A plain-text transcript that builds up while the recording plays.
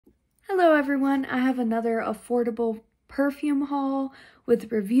Hello everyone, I have another affordable perfume haul with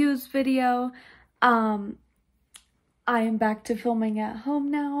reviews video. I am back to filming at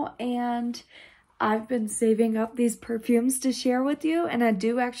home now, and I've been saving up these perfumes to share with you, and I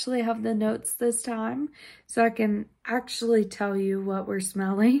do actually have the notes this time so I can actually tell you what we're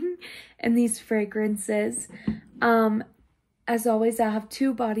smelling and these fragrances. As always, I have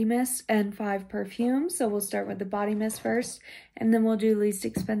 2 body mists and 5 perfumes. So we'll start with the body mist first, and then we'll do least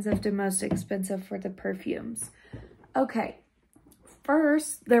expensive to most expensive for the perfumes. Okay,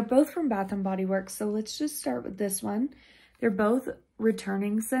 first, they're both from Bath & Body Works, so let's just start with this one. They're both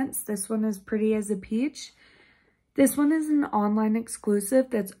returning scents. This one is Pretty as a Peach. This one is an online exclusive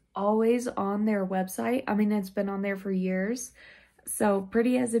that's always on their website. I mean, it's been on there for years. So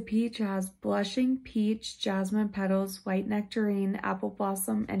Pretty as a Peach has blushing peach, jasmine petals, white nectarine, apple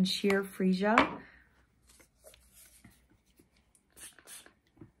blossom, and sheer freesia.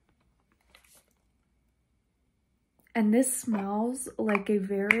 And this smells like a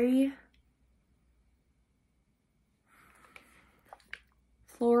very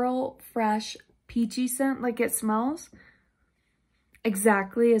floral, fresh, peachy scent. Like, it smells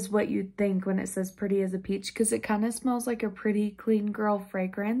exactly as what you'd think when it says Pretty as a Peach, because it kind of smells like a pretty clean girl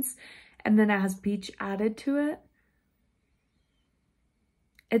fragrance, and then it has peach added to it.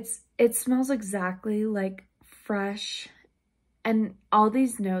 It smells exactly like fresh, and all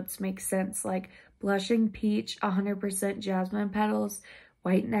these notes make sense, like blushing peach, 100% jasmine petals,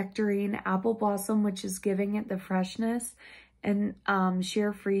 white nectarine, apple blossom, which is giving it the freshness, and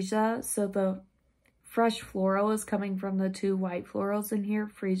sheer freesia. So the fresh floral is coming from the 2 white florals in here,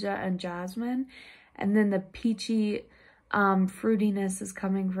 freesia and jasmine. And then the peachy fruitiness is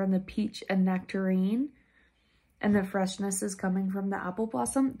coming from the peach and nectarine. And the freshness is coming from the apple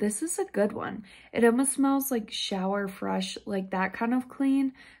blossom. This is a good one. It almost smells like shower fresh, like that kind of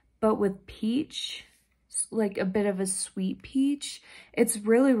clean, but with peach, like a bit of a sweet peach. It's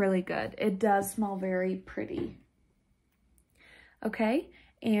really, really good. It does smell very pretty. Okay,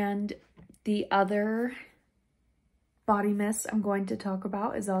 and the other body mist I'm going to talk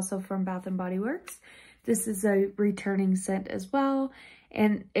about is also from Bath & Body Works. This is a returning scent as well,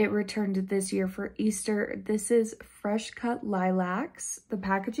 and it returned this year for Easter. This is Fresh Cut Lilacs. The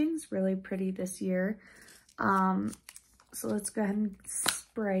packaging is really pretty this year. So let's go ahead and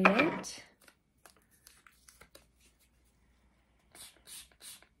spray it.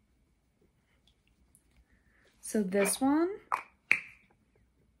 So this one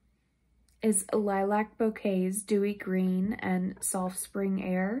is Lilac Bouquets, Dewy Green, and Soft Spring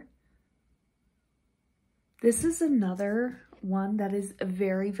Air. This is another one that is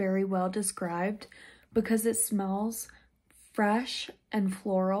very, very well described because it smells fresh and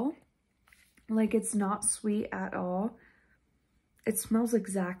floral. Like, it's not sweet at all. It smells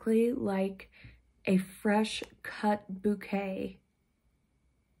exactly like a fresh cut bouquet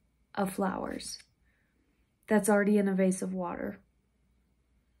of flowers that's already in a vase of water.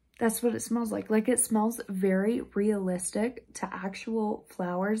 That's what it smells like. Like, it smells very realistic to actual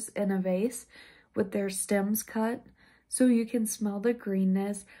flowers in a vase with their stems cut. So you can smell the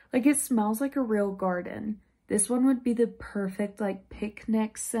greenness. Like, it smells like a real garden. This one would be the perfect, like,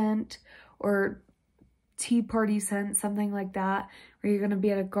 picnic scent or tea party scent, something like that, where you're going to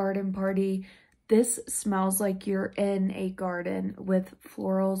be at a garden party. This smells like you're in a garden with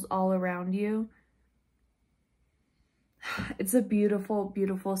florals all around you. It's a beautiful,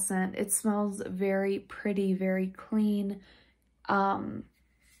 beautiful scent. It smells very pretty, very clean.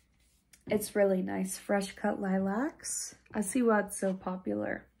 It's really nice. Fresh Cut Lilacs. I see why it's so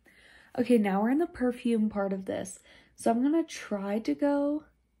popular. Okay, now we're in the perfume part of this. So I'm going to try to go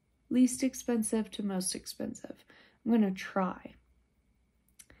least expensive to most expensive. I'm going to try.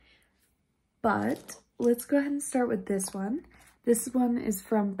 But let's go ahead and start with this one. This one is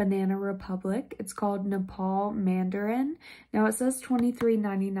from Banana Republic. It's called Nepal Mandarin. Now it says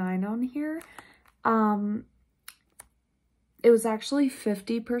 $23.99 on here. It was actually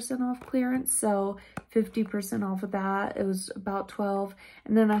 50% off clearance, so 50% off of that, it was about $12.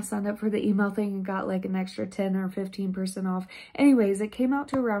 And then I signed up for the email thing and got like an extra 10 or 15% off. Anyways, it came out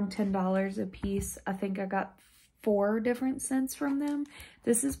to around $10 a piece. I think I got 4 different scents from them.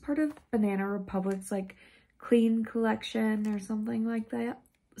 This is part of Banana Republic's like clean collection or something like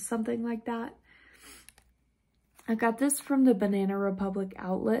that. I got this from the Banana Republic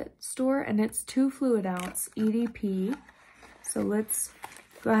outlet store, and it's 2 fluid ounce EDP. So let's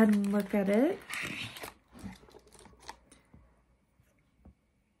go ahead and look at it.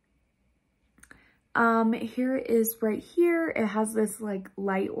 Here is right here. It has this like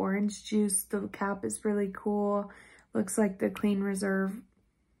light orange juice. The cap is really cool. Looks like the Clean Reserve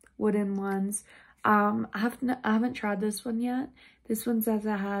wooden ones. I haven't tried this one yet. This one says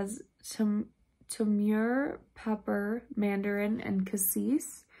it has some tamarind, pepper, mandarin, and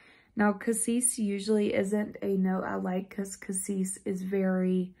cassis. Now, cassis usually isn't a note I like because cassis is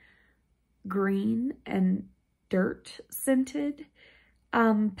very green and dirt scented.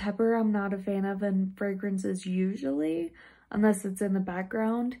 Pepper I'm not a fan of in fragrances usually, unless it's in the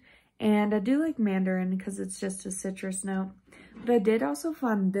background. And I do like mandarin because it's just a citrus note. But I did also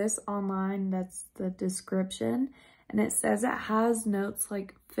find this online, that's the description. And it says it has notes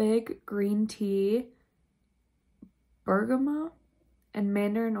like fig, green tea, bergamot, and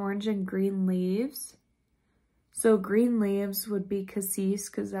mandarin orange and green leaves. So green leaves would be cassis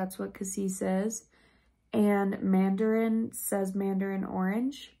because that's what cassis is. And mandarin says mandarin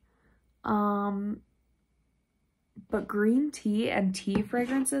orange. But green tea and tea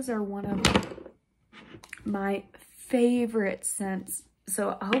fragrances are one of my favorite scents.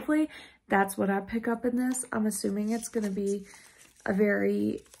 So hopefully that's what I pick up in this. I'm assuming it's going to be a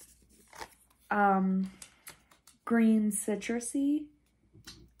very green citrusy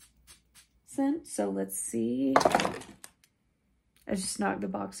scent. So let's see. I just knocked the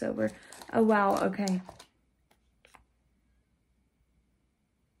box over. Oh, wow. Okay.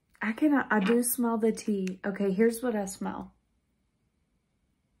 I do smell the tea. Okay, here's what I smell.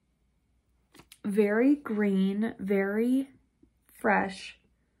 Very green, very fresh.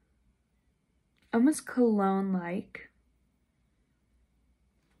 Almost cologne-like.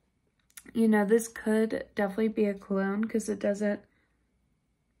 You know, this could definitely be a cologne because it doesn't,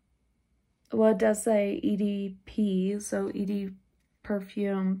 well, it does say EDP, so ED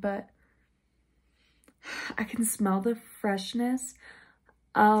perfume, but I can smell the freshness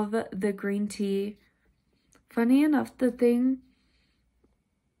of the green tea. Funny enough, the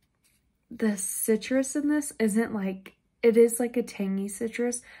citrus in this isn't like, it is like a tangy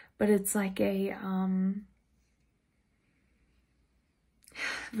citrus, but it's like a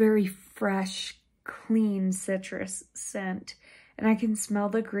very fresh, clean citrus scent. And I can smell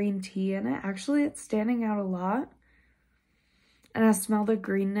the green tea in it. Actually, it's standing out a lot. And I smell the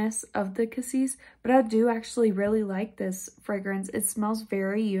greenness of the cassis, but I do actually really like this fragrance. It smells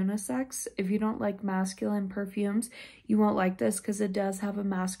very unisex. If you don't like masculine perfumes, you won't like this because it does have a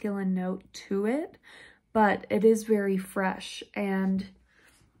masculine note to it, but it is very fresh and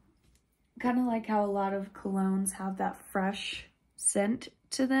kind of like how a lot of colognes have that fresh scent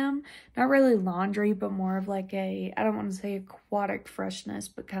to them. Not really laundry, but more of like a, I don't want to say aquatic freshness,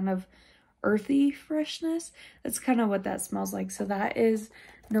 but kind of earthy freshness. That's kind of what that smells like. So that is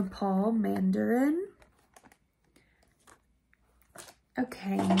Nepal mandarin.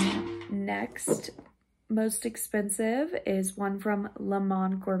 Okay, next most expensive is one from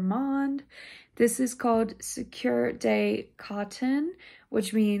Mon Guerlain. This is called Secure de Coton,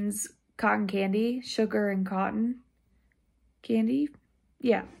 which means cotton candy, sugar and cotton candy.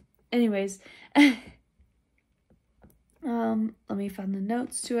 Yeah, anyways. Let me find the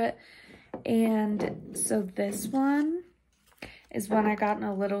notes to it. And so this one is one I got in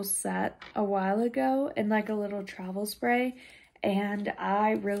a little set a while ago in like a little travel spray, and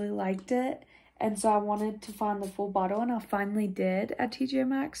I really liked it. And so I wanted to find the full bottle, and I finally did at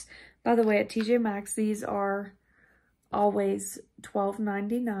tjmaxx. By the way, at tjmaxx, these are always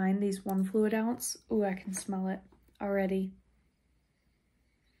 $12.99. These 1 fluid ounce. Ooh, I can smell it already.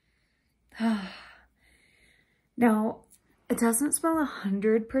 Now, it doesn't smell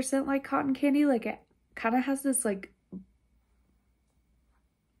 100% like cotton candy. Like, it kind of has this, like,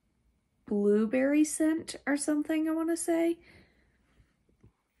 blueberry scent or something, I want to say.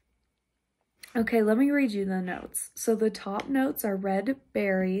 Okay, let me read you the notes. So, the top notes are red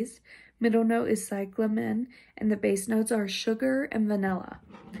berries, middle note is cyclamen, and the base notes are sugar and vanilla.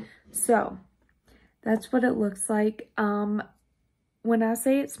 So, that's what it looks like. When I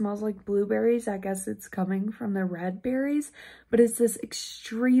say it smells like blueberries, I guess it's coming from the red berries, but it's this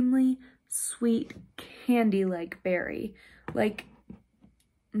extremely sweet candy-like berry. Like,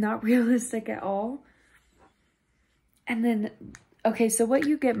 not realistic at all. And then, okay, so what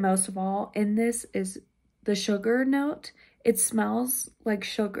you get most of all in this is the sugar note. It smells like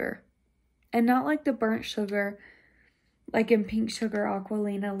sugar, and not like the burnt sugar, like in Pink Sugar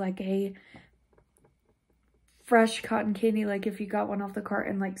Aqualina, like a fresh cotton candy, like if you got one off the cart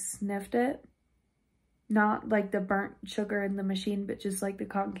and like sniffed it. Not like the burnt sugar in the machine, but just like the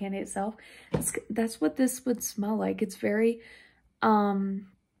cotton candy itself. That's what this would smell like. It's very,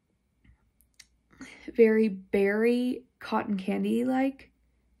 very berry cotton candy like.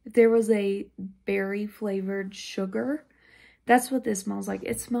 If there was a berry flavored sugar, That's what this smells like.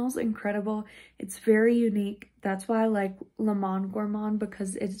 It smells incredible. It's very unique. That's why I like Mon Guerlain,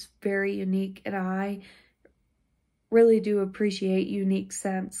 because it's very unique, and I really do appreciate unique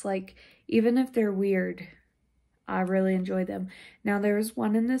scents. Like, even if they're weird, I really enjoy them. Now, there was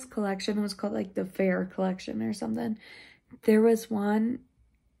one in this collection. It was called like the Fair collection or something. There was one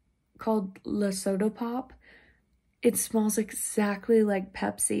called La Soda Pop. It smells exactly like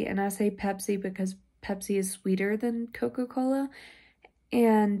Pepsi. And I say Pepsi because Pepsi is sweeter than Coca-Cola.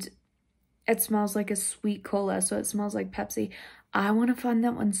 And it smells like a sweet cola. So it smells like Pepsi. I want to find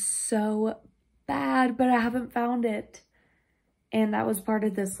that one so bad, but I haven't found it. And that was part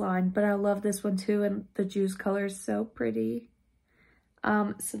of this line, but I love this one too, and the juice color is so pretty.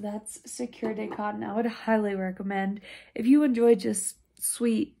 So that's Secure de Cotton. I would highly recommend if you enjoy just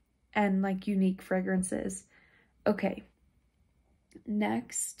sweet and like unique fragrances. Okay,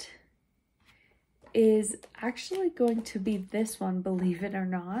 next is actually going to be this one, believe it or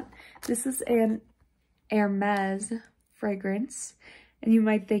not. This is an Hermes fragrance, and you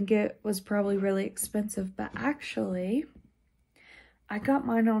might think it was probably really expensive, but actually I got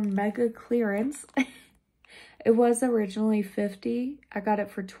mine on mega clearance. It was originally $50. I got it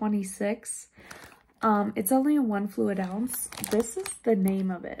for $26. It's only a 1 fluid ounce. This is the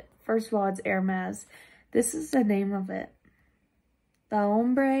name of it. First of all, it's Hermes. This is the name of it. The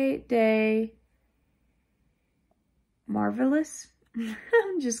Ombré de Marvelous.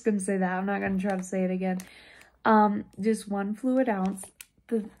 I'm just going to say that. I'm not going to try to say it again. Just 1 fluid ounce.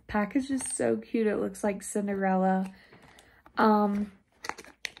 The package is so cute. It looks like Cinderella.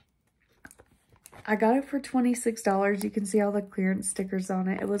 I got it for $26. You can see all the clearance stickers on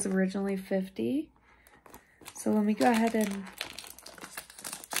it. It was originally $50. So let me go ahead and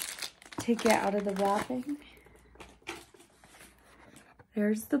take it out of the wrapping.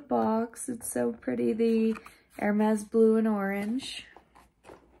 There's the box. It's so pretty. The Hermes blue and orange.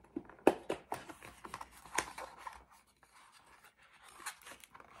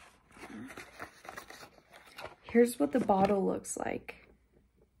 Here's what the bottle looks like.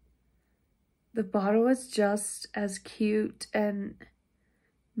 The bottle is just as cute and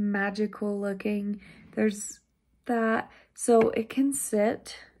magical looking. There's that. So it can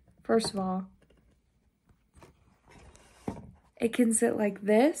sit, first of all, it can sit like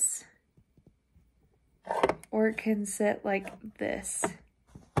this, or it can sit like this.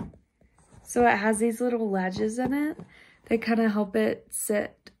 So it has these little ledges in it that kind of help it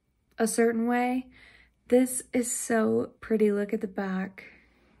sit a certain way. This is so pretty. Look at the back.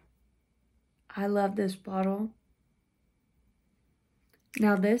 I love this bottle.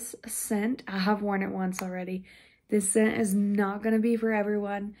 Now this scent, I have worn it once already. This scent is not going to be for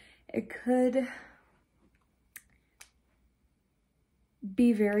everyone. It could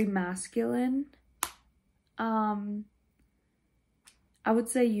be very masculine. I would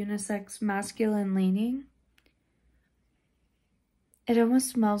say unisex, masculine leaning. It almost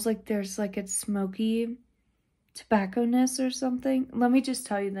smells like there's like a smoky tobacco-ness or something. Let me just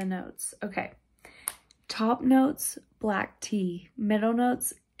tell you the notes. Okay. Top notes, black tea. Middle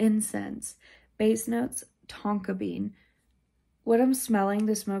notes, incense. Base notes, tonka bean. What I'm smelling,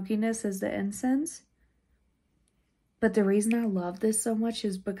 the smokiness, is the incense. But the reason I love this so much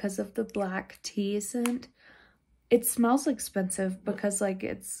is because of the black tea scent. It smells expensive because, like,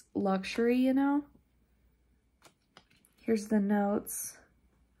 it's luxury, you know? Here's the notes.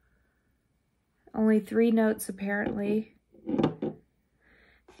 Only 3 notes, apparently.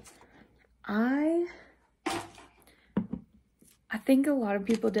 I think a lot of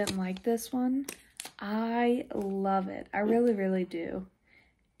people didn't like this one. I love it. I really, really do.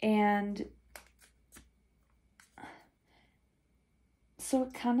 And so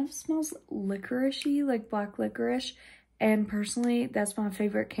it kind of smells licorice-y, like black licorice. And personally, that's my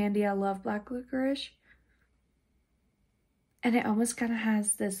favorite candy. I love black licorice. And it almost kind of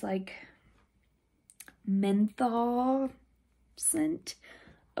has this like menthol scent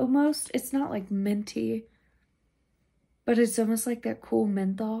almost. It's not like minty, but it's almost like that cool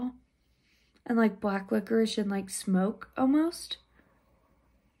menthol and like black licorice and like smoke almost.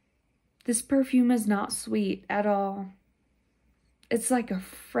 This perfume is not sweet at all. It's like a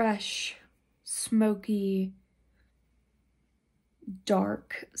fresh, smoky,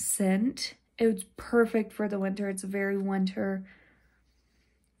 dark scent. It's perfect for the winter. It's a very winter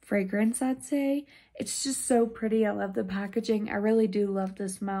fragrance, I'd say. It's just so pretty. I love the packaging. I really do love the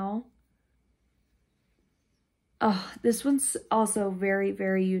smell. Oh, this one's also very,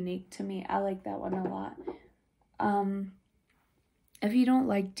 very unique to me. I like that one a lot. If you don't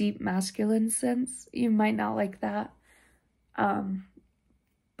like deep masculine scents, you might not like that.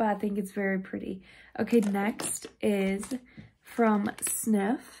 But I think it's very pretty. Okay, next is from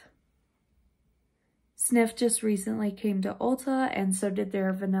Snif. Snif just recently came to Ulta, and so did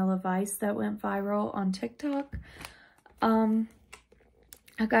their Vanilla Vice that went viral on TikTok. I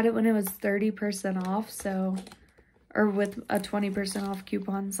got it when it was 30% off, so, or with a 20% off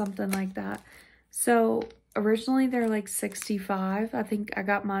coupon, something like that. So originally they're like $65. I think I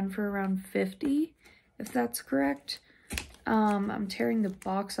got mine for around $50, if that's correct. I'm tearing the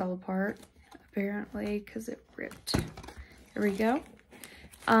box all apart, apparently, because it ripped. Here we go.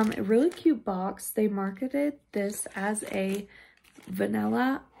 A really cute box. They marketed this as a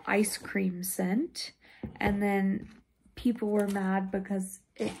vanilla ice cream scent, and then people were mad because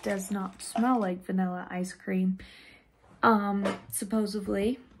it does not smell like vanilla ice cream,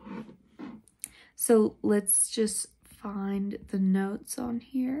 supposedly. So let's just find the notes on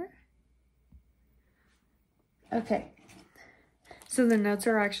here. Okay, so the notes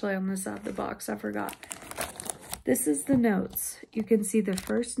are actually on the side of the box. I forgot. This is the notes. You can see the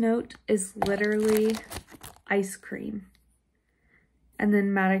first note is literally ice cream. And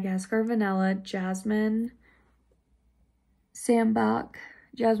then Madagascar vanilla, jasmine sandbach,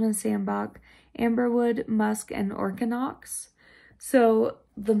 amberwood, musk, and orchinox. So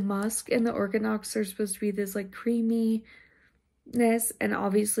the musk and the orchinox are supposed to be this like creaminess, and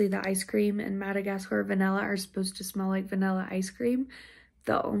obviously the ice cream and Madagascar vanilla are supposed to smell like vanilla ice cream.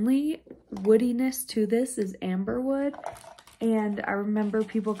 The only woodiness to this is amberwood, and I remember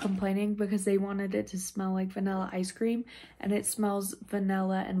people complaining because they wanted it to smell like vanilla ice cream, and it smells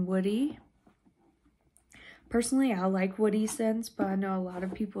vanilla and woody. Personally, I like woody scents, but I know a lot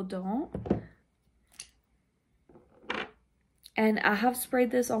of people don't. And I have sprayed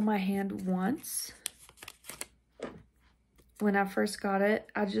this on my hand once. When I first got it,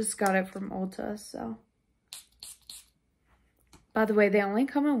 I just got it from Ulta, so. By the way, they only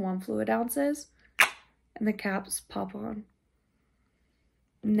come in 1 fluid ounces, and the caps pop on.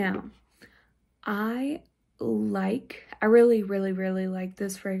 Now, I really, really, really like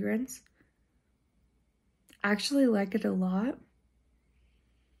this fragrance. I actually like it a lot.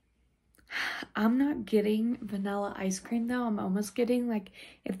 I'm not getting vanilla ice cream though. I'm almost getting like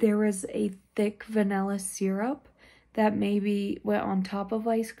if there was a thick vanilla syrup that maybe went on top of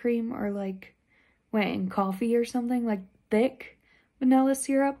ice cream, or like went in coffee or something, like thick vanilla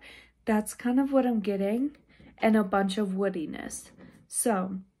syrup. That's kind of what I'm getting, and a bunch of woodiness.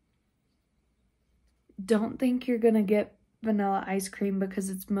 So don't think you're gonna get vanilla ice cream because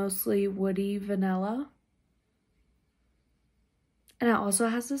it's mostly woody vanilla. And it also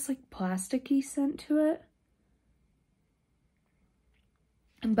has this like plasticky scent to it.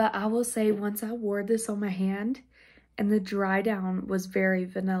 But I will say, once I wore this on my hand and the dry down was very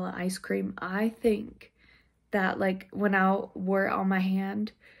vanilla ice cream, I think that like when I wore it on my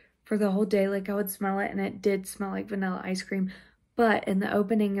hand for the whole day, like I would smell it, and it did smell like vanilla ice cream. But in the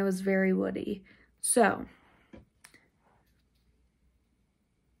opening, it was very woody. So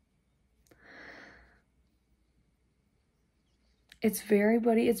it's very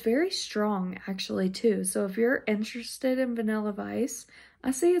woody. It's very strong, actually, too. So if you're interested in Vanilla Vice, I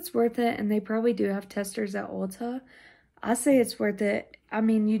say it's worth it. And they probably do have testers at Ulta. I say it's worth it. I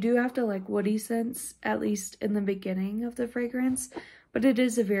mean, you do have to like woody scents, at least in the beginning of the fragrance. But it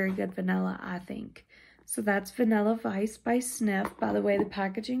is a very good vanilla, I think. So that's Vanilla Vice by Snif. By the way, the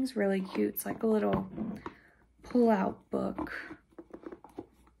packaging's really cute. It's like a little pull-out book.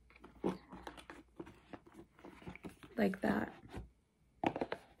 Like that.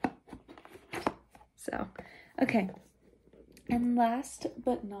 So, okay, and last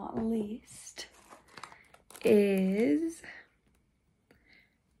but not least is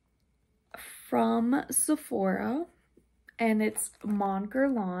from Sephora, and it's Mon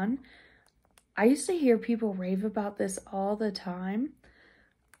Guerlain. I used to hear people rave about this all the time,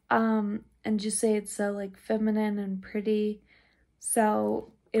 and just say it's so like feminine and pretty.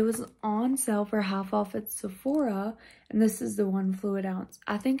 So it was on sale for half off at Sephora, and this is the 1 fluid ounce.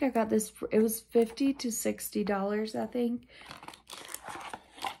 I think I got this for, it was $50 to $60, I think.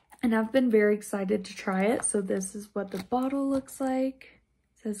 And I've been very excited to try it. So this is what the bottle looks like.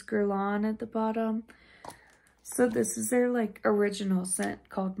 It says Guerlain at the bottom. So this is their like original scent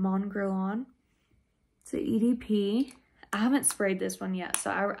called Mon Guerlain. It's an EDP. I haven't sprayed this one yet,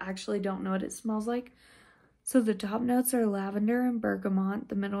 so I actually don't know what it smells like. So the top notes are lavender and bergamot.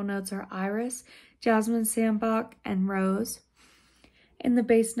 The middle notes are iris, jasmine, sandbach, and rose. And the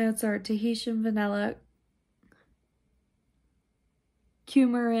base notes are Tahitian vanilla,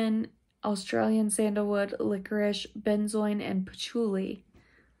 coumarin, Australian sandalwood, licorice, benzoin, and patchouli.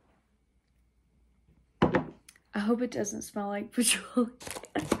 I hope it doesn't smell like patchouli.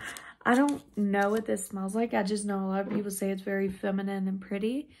 I don't know what this smells like. I just know a lot of people say it's very feminine and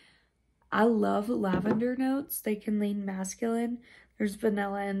pretty. I love lavender notes. They can lean masculine. There's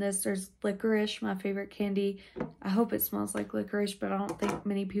vanilla in this. There's licorice, my favorite candy. I hope it smells like licorice, but I don't think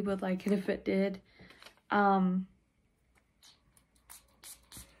many people would like it if it did.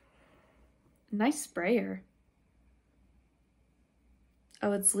 Nice sprayer.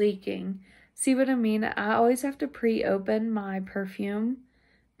 Oh, it's leaking. See what I mean? I always have to pre-open my perfume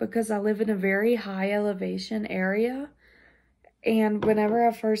because I live in a very high elevation area. And whenever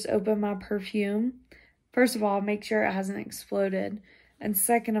I first open my perfume, first of all, make sure it hasn't exploded. And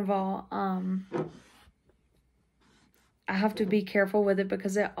second of all, I have to be careful with it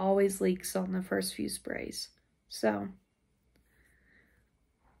because it always leaks on the first few sprays. So,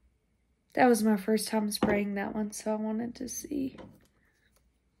 that was my first time spraying that one, so I wanted to see.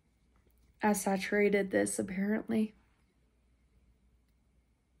 I saturated this, apparently.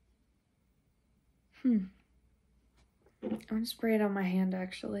 I'm going to spray it on my hand,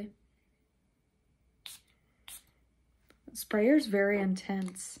 actually. The sprayer's very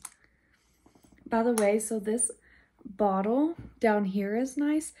intense. By the way, so this bottle down here is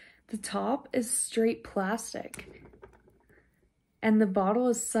nice. The top is straight plastic. And the bottle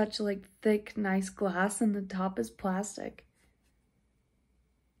is such like thick, nice glass, and the top is plastic.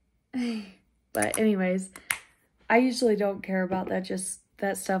 But anyways, I usually don't care about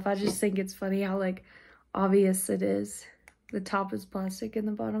that stuff. I just think it's funny how like obvious it is. The top is plastic and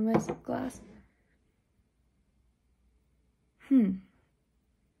the bottom is glass.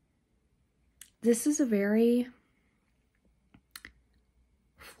 This is a very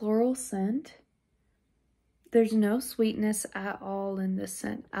floral scent. There's no sweetness at all in this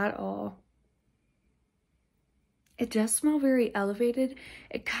scent, at all. It does smell very elevated.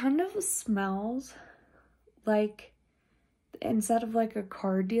 It kind of smells like instead of like a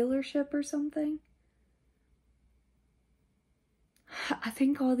car dealership or something. I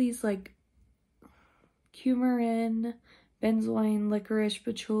think all these like coumarin, benzoin, licorice,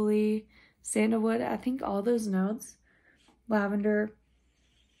 patchouli, sandalwood, I think all those notes, lavender,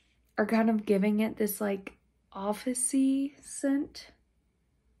 are kind of giving it this like office-y scent.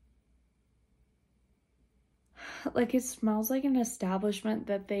 Like it smells like an establishment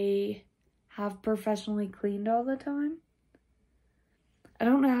that they have professionally cleaned all the time. I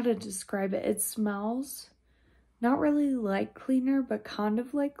don't know how to describe it. It smells not really like cleaner, but kind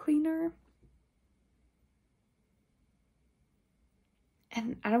of like cleaner.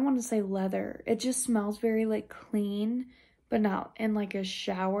 And I don't want to say leather. It just smells very like clean, but not in like a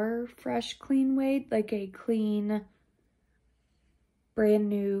shower fresh clean way. Like a clean, brand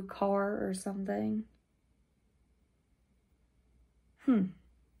new car or something.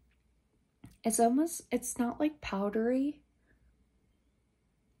 It's not like powdery,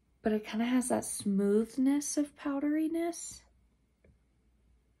 but it kind of has that smoothness of powderiness.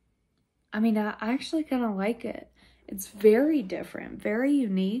 I mean, I actually kind of like it. It's very different, very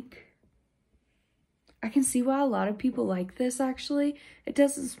unique. I can see why a lot of people like this, actually. It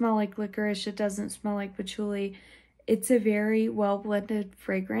doesn't smell like licorice. It doesn't smell like patchouli. It's a very well-blended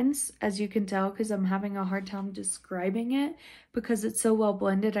fragrance, as you can tell, because I'm having a hard time describing it. Because it's so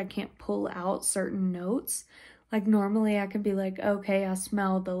well-blended, I can't pull out certain notes. Like, normally I can be like, okay, I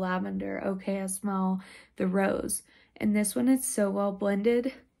smell the lavender. Okay, I smell the rose. And this one, it's so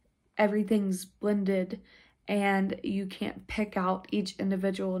well-blended. Everything's blended, and you can't pick out each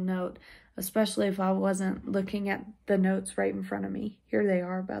individual note, especially if I wasn't looking at the notes right in front of me. Here they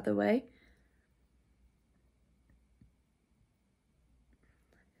are, by the way.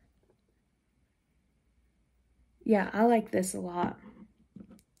 Yeah, I like this a lot.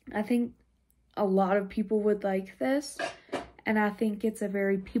 I think a lot of people would like this, and I think it's a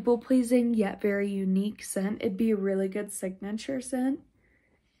very people-pleasing yet very unique scent. It'd be a really good signature scent,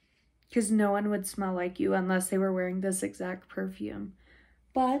 because no one would smell like you unless they were wearing this exact perfume.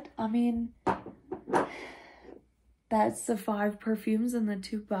 But, I mean, that's the 5 perfumes and the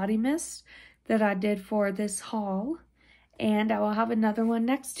 2 body mists that I did for this haul. And I will have another one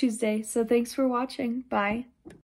next Tuesday. So thanks for watching. Bye.